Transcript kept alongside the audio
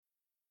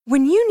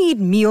When you need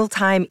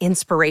mealtime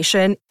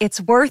inspiration,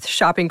 it's worth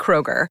shopping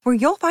Kroger, where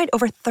you'll find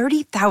over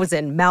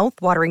 30,000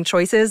 mouth-watering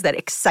choices that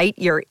excite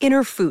your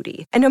inner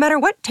foodie. And no matter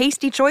what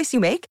tasty choice you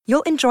make,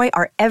 you'll enjoy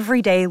our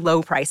everyday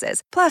low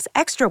prices, plus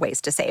extra ways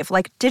to save,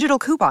 like digital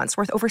coupons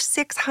worth over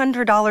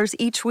 $600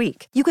 each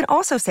week. You can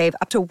also save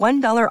up to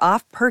 $1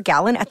 off per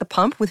gallon at the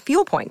pump with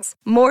fuel points.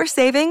 More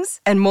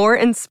savings and more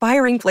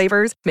inspiring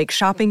flavors make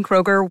shopping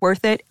Kroger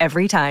worth it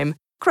every time.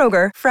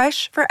 Kroger,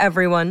 fresh for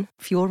everyone.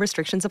 Fuel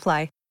restrictions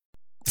apply.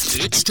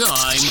 It's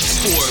time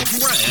for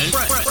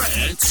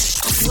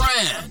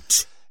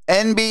Rant.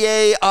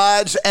 NBA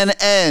odds and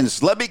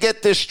ends. Let me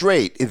get this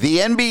straight. The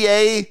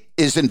NBA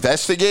is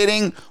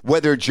investigating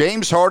whether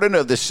James Harden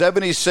of the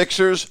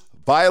 76ers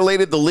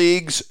violated the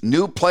league's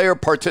new player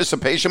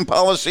participation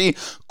policy.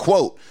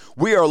 Quote,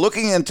 "We are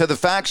looking into the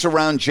facts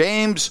around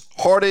James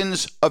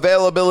Harden's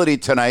availability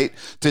tonight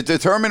to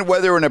determine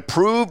whether an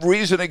approved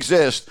reason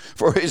exists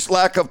for his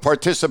lack of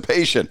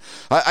participation."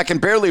 I can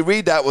barely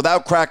read that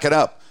without cracking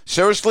up.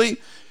 Seriously?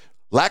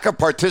 Lack of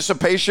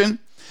participation?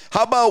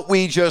 How about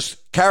we just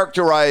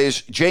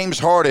characterize James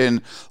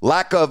Harden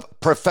lack of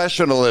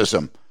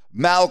professionalism,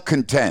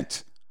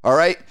 malcontent, all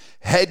right?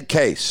 Head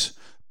case,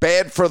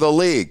 bad for the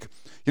league.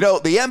 You know,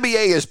 the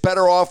NBA is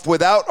better off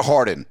without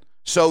Harden,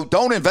 so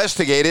don't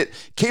investigate it.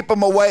 Keep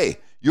him away.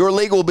 Your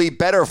league will be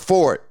better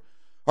for it.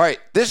 All right,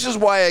 this is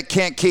why I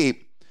can't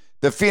keep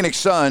the Phoenix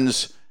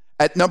Suns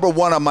at number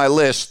one on my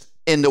list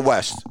in the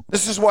West.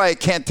 This is why I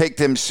can't take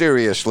them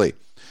seriously.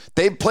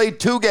 They've played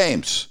 2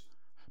 games.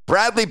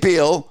 Bradley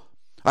Beal,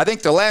 I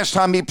think the last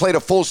time he played a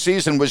full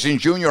season was in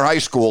junior high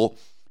school.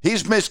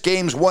 He's missed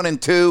games 1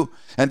 and 2.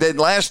 And then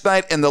last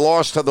night in the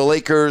loss to the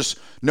Lakers,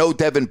 no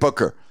Devin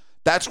Booker.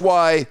 That's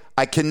why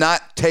I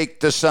cannot take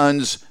the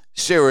Suns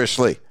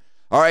seriously.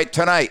 All right,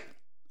 tonight,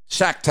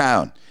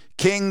 Sacktown,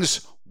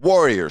 Kings,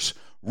 Warriors,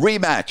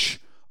 rematch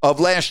of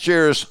last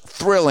year's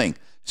thrilling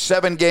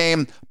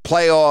 7-game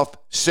playoff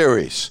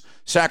series.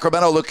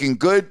 Sacramento looking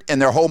good in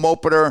their home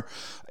opener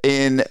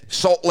in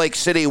Salt Lake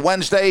City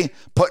Wednesday,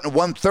 putting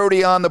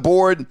 130 on the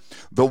board.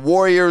 The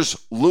Warriors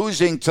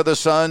losing to the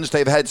Suns.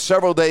 They've had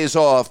several days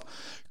off.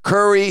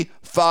 Curry,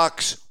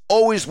 Fox,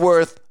 always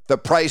worth the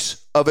price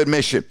of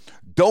admission.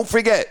 Don't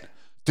forget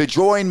to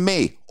join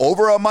me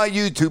over on my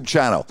YouTube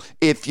channel.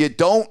 If you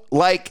don't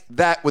like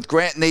that with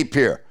Grant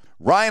Napier,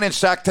 Ryan and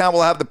Sacktown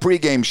will have the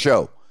pregame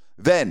show.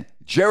 Then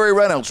Jerry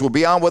Reynolds will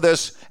be on with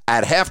us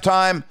at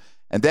halftime,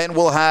 and then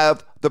we'll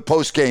have the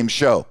postgame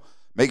show.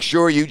 Make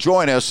sure you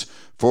join us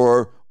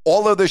for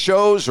all of the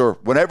shows or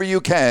whenever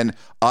you can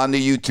on the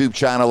YouTube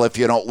channel if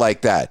you don't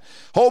like that.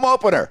 Home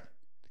opener.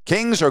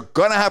 Kings are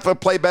going to have to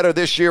play better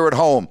this year at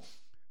home.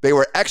 They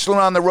were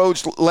excellent on the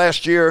roads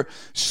last year,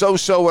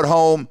 so-so at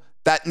home.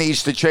 That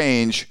needs to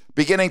change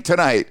beginning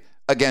tonight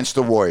against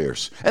the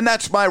Warriors. And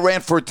that's my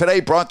rant for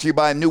today, brought to you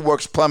by New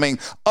Works Plumbing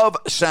of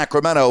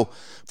Sacramento.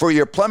 For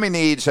your plumbing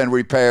needs and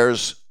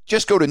repairs,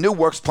 just go to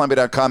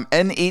newworksplumbing.com,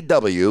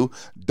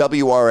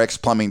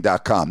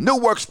 NEWWRXplumbing.com. New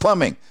Works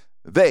Plumbing.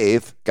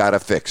 They've got a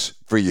fix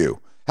for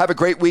you. Have a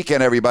great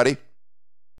weekend, everybody.